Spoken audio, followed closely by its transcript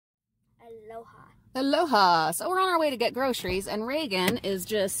Aloha. Aloha. So we're on our way to get groceries, and Reagan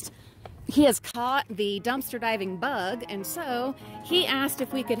is he has caught the dumpster diving bug, and so he asked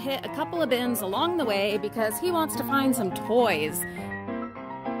if we could hit a couple of bins along the way because he wants to find some toys.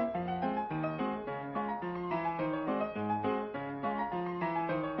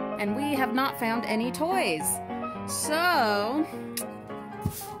 And we have not found any toys. So,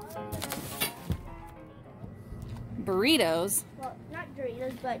 burritos. Well, not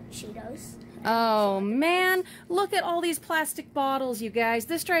Doritos, but Cheetos. Oh man, look at all these plastic bottles, you guys.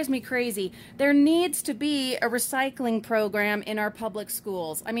 This drives me crazy. There needs to be a recycling program in our public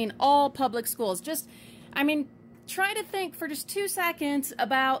schools. I mean, all public schools. Try to think for just 2 seconds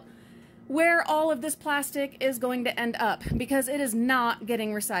about where all of this plastic is going to end up, because it is not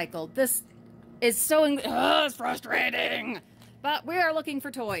getting recycled. This is so it's frustrating. But we are looking for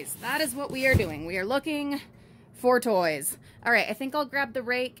toys. That is what we are doing. We are looking for toys. All right, I think I'll grab the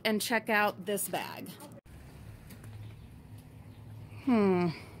rake and check out this bag.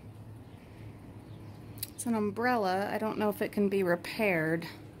 It's an umbrella. I don't know if it can be repaired.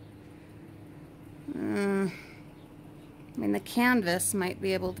 The canvas might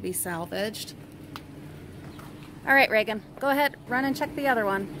be able to be salvaged. All right, Reagan, go ahead, run and check the other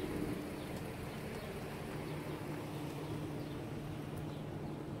one.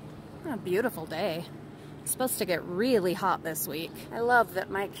 A beautiful day. It's supposed to get really hot this week. I love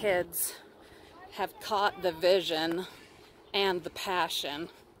that my kids have caught the vision and the passion.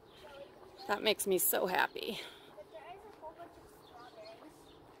 That makes me so happy.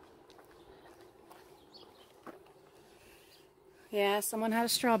 Yeah, someone had a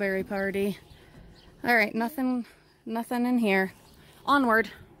strawberry party. All right, nothing in here. Onward.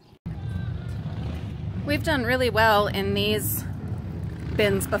 We've done really well in these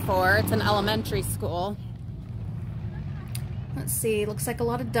bins before. It's an elementary school. Let's see, looks like a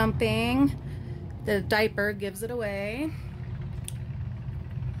lot of dumping. The diaper gives it away.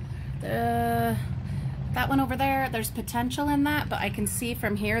 That one over there, there's potential in that, but I can see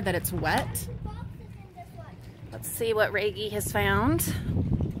from here that it's wet. Let's see what Reagan has found.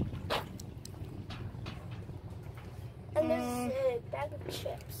 And there's a bag of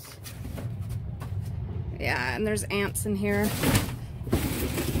chips. Yeah, and there's ants in here.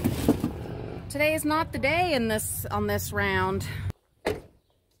 Today is not the day on this round. Let's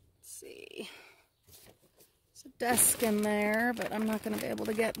see. There's a desk in there, but I'm not going to be able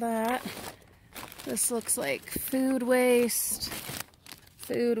to get that. This looks like food waste.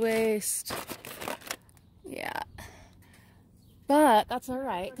 Food waste. Yeah. But that's all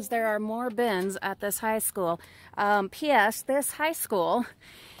right, because there are more bins at this high school. P.S. This high school,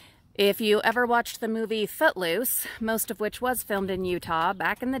 if you ever watched the movie Footloose, most of which was filmed in Utah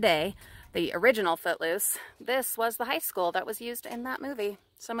back in the day, the original Footloose, this was the high school that was used in that movie.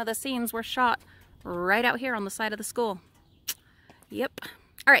 Some of the scenes were shot right out here on the side of the school. Yep.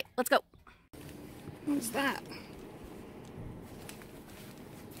 All right, let's go. What's that?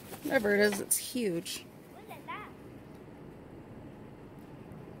 Whatever it is, it's huge.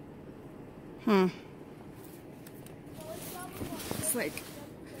 It's like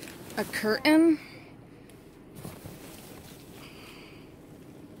a curtain.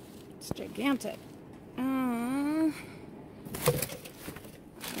 It's gigantic.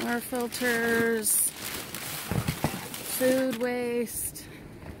 Water filters, food waste.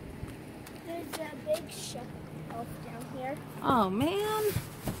 There's a big shelf down here. Oh man,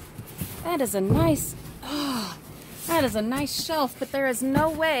 that is a nice shelf, but there is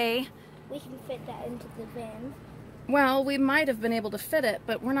no way we can fit that into the bin. Well, we might have been able to fit it,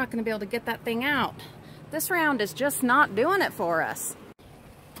 but we're not going to be able to get that thing out. This round is just not doing it for us.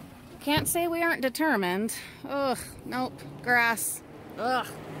 Can't say we aren't determined. Ugh, nope, grass. Ugh.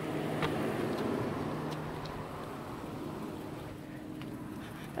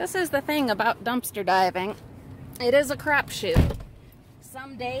 This is the thing about dumpster diving. It is a crapshoot.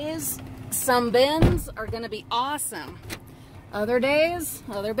 Some days, some bins are going to be awesome. Other days,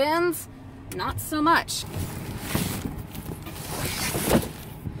 other bins, not so much.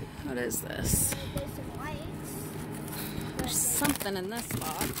 What is this? There's some lights. There's something in this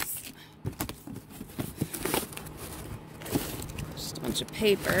box. Just a bunch of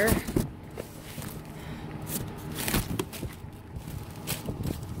paper.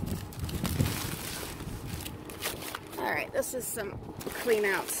 Alright, this is some clean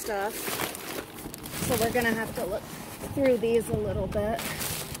out stuff. So we're gonna have to look through these a little bit.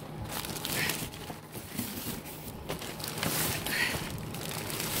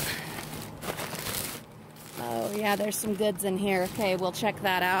 Oh yeah, there's some goods in here. Okay, we'll check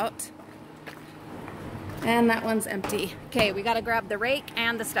that out. And that one's empty. Okay, we gotta grab the rake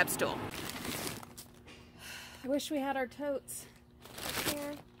and the step stool. I wish we had our totes.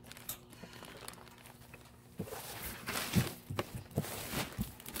 Yeah.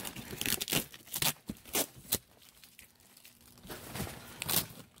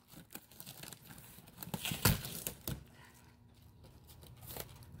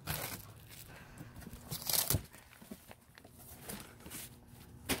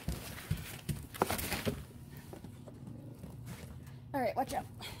 All right, watch out.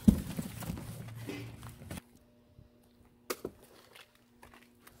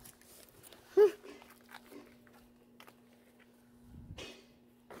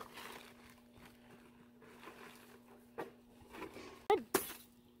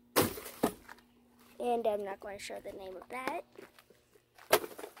 And I'm not going to show the name of that.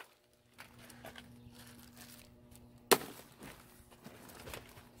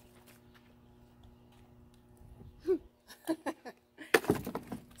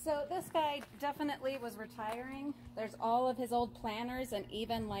 So this guy definitely was retiring. There's all of his old planners and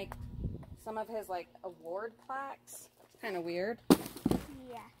even like some of his like award plaques. It's kind of weird.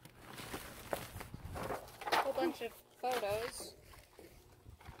 Yeah. A whole bunch of photos.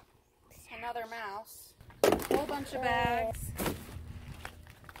 Another mouse. A whole bunch of bags.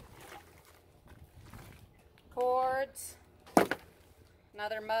 Cords.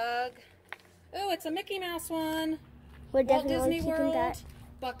 Another mug. Ooh, it's a Mickey Mouse one. We're Walt definitely Disney keeping World. that.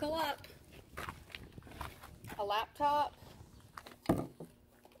 Buckle up. A laptop.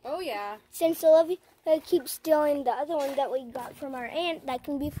 Oh yeah. Since Olivia keeps stealing the other one that we got from our aunt, that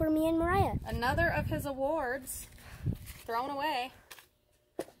can be for me and Mariah. Another of his awards thrown away.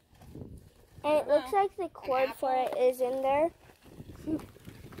 And it looks like the cord for it is in there.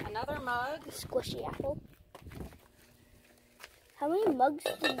 Another mug. Squishy apple. How many mugs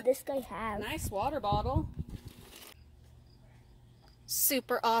did this guy have? Nice water bottle.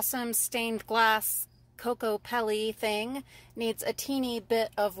 Super awesome stained glass Kokopelli thing. Needs a teeny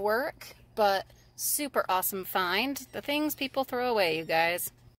bit of work, but super awesome find. The things people throw away, you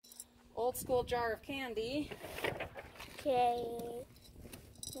guys. Old school jar of candy. Okay.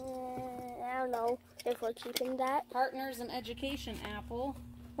 I don't know if we're keeping that. Partners in Education apple.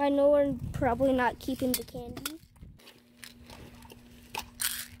 I know we're probably not keeping the candy.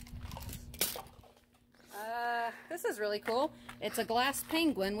 This is really cool. It's a glass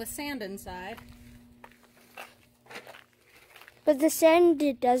penguin with sand inside. But the sand,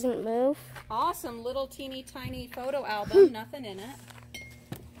 it doesn't move. Awesome little teeny tiny photo album. Nothing in it.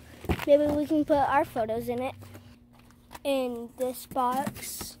 Maybe we can put our photos in it. In this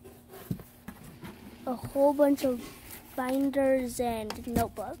box, a whole bunch of binders and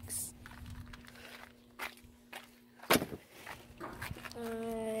notebooks.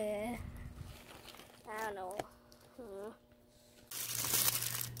 I don't know.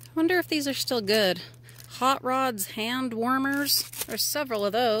 I wonder if these are still good. Hot rods, hand warmers. There's several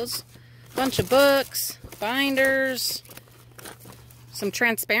of those. Bunch of books, binders, some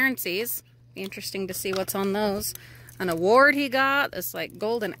transparencies. Be interesting to see what's on those. An award he got, this like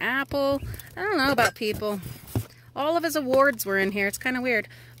golden apple. I don't know about people. All of his awards were in here. It's kind of weird.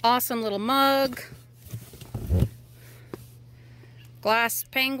 Awesome little mug. Glass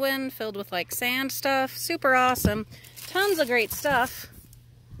penguin filled with like sand stuff. Super awesome. Tons of great stuff.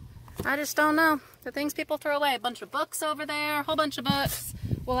 I just don't know. The things people throw away. A bunch of books over there. A whole bunch of books.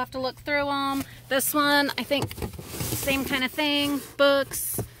 We'll have to look through them. This one, I think, same kind of thing.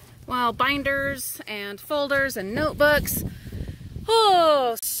 Books. Well, binders and folders and notebooks.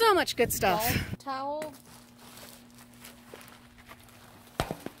 Oh, so much good stuff. Towel.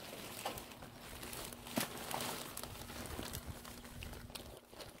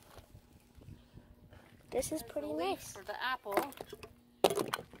 This is pretty nice. For the apple.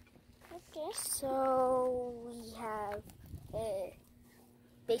 Okay. So we have a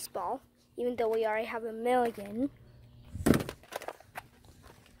baseball, even though we already have a million.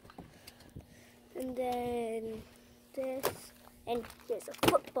 And then this, and here's a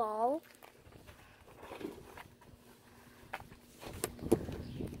football.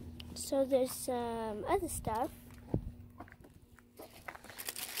 So there's some other stuff.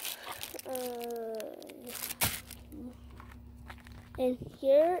 And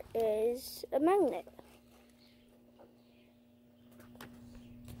here is a magnet.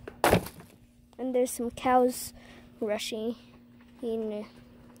 And there's some cows rushing in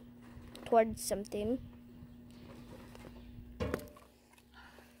towards something.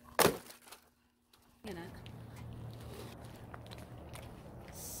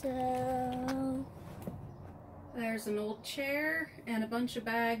 So there's an old chair and a bunch of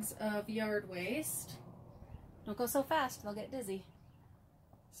bags of yard waste. Don't go so fast, they'll get dizzy.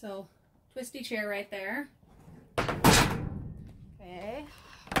 So, twisty chair right there. Okay.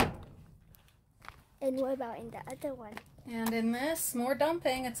 And what about in the other one? And in this, more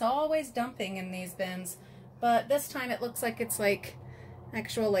dumping. It's always dumping in these bins. But this time it looks like it's like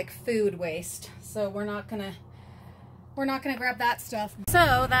actual like food waste. So we're not gonna grab that stuff.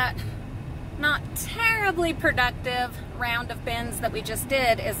 So that not terribly productive round of bins that we just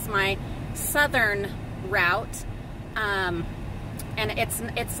did is my southern route. And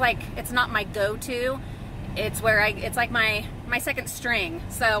it's not my go-to. It's where it's like my second string.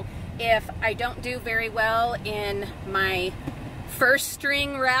 So if I don't do very well in my first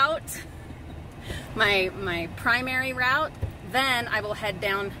string route, my primary route, then I will head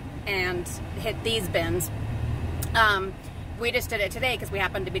down and hit these bins. We just did it today because we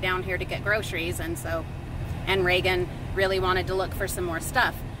happened to be down here to get groceries, and Reagan really wanted to look for some more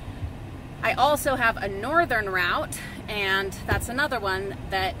stuff. I also have a northern route, and that's another one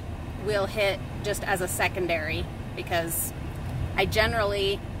that we'll hit just as a secondary, because I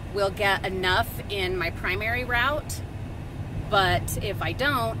generally will get enough in my primary route, but if I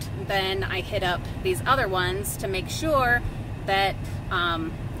don't, then I hit up these other ones to make sure that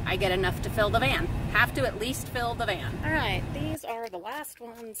I get enough to fill the van. Have to at least fill the van. All right, these are the last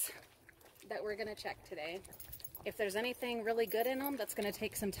ones that we're gonna check today. If there's anything really good in them that's gonna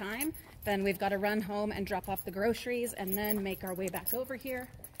take some time, then we've got to run home and drop off the groceries and then make our way back over here.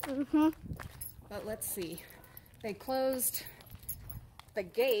 But let's see. They closed the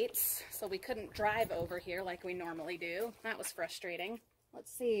gates, so we couldn't drive over here like we normally do. That was frustrating.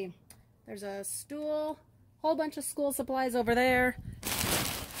 Let's see. There's a stool, whole bunch of school supplies over there.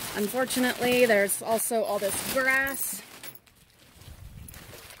 Unfortunately, there's also all this grass,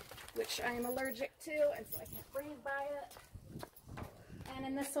 which I am allergic to, and so I can't breathe by it. And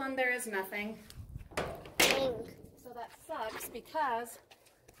in this one, there is nothing. So that sucks, because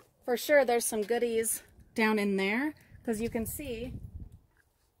for sure there's some goodies down in there, because you can see,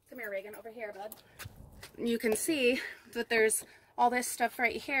 come here Reagan, over here bud. You can see that there's all this stuff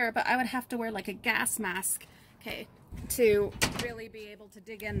right here, but I would have to wear like a gas mask, okay, to really be able to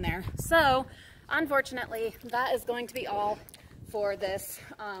dig in there. So unfortunately, that is going to be all for this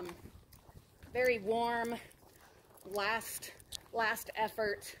very warm last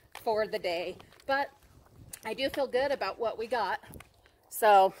effort for the day. But I do feel good about what we got.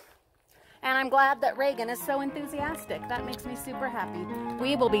 So, and I'm glad that Reagan is so enthusiastic. That makes me super happy.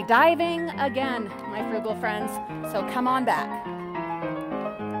 We will be diving again, my frugal friends, so come on back.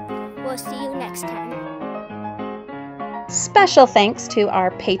 We'll see you next time. Special thanks to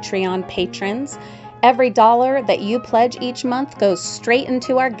our Patreon patrons. Every dollar that you pledge each month goes straight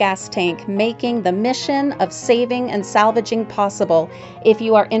into our gas tank, making the mission of saving and salvaging possible. If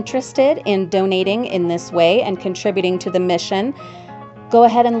you are interested in donating in this way and contributing to the mission, go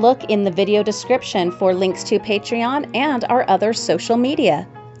ahead and look in the video description for links to Patreon and our other social media.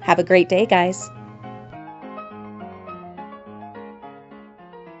 Have a great day, guys.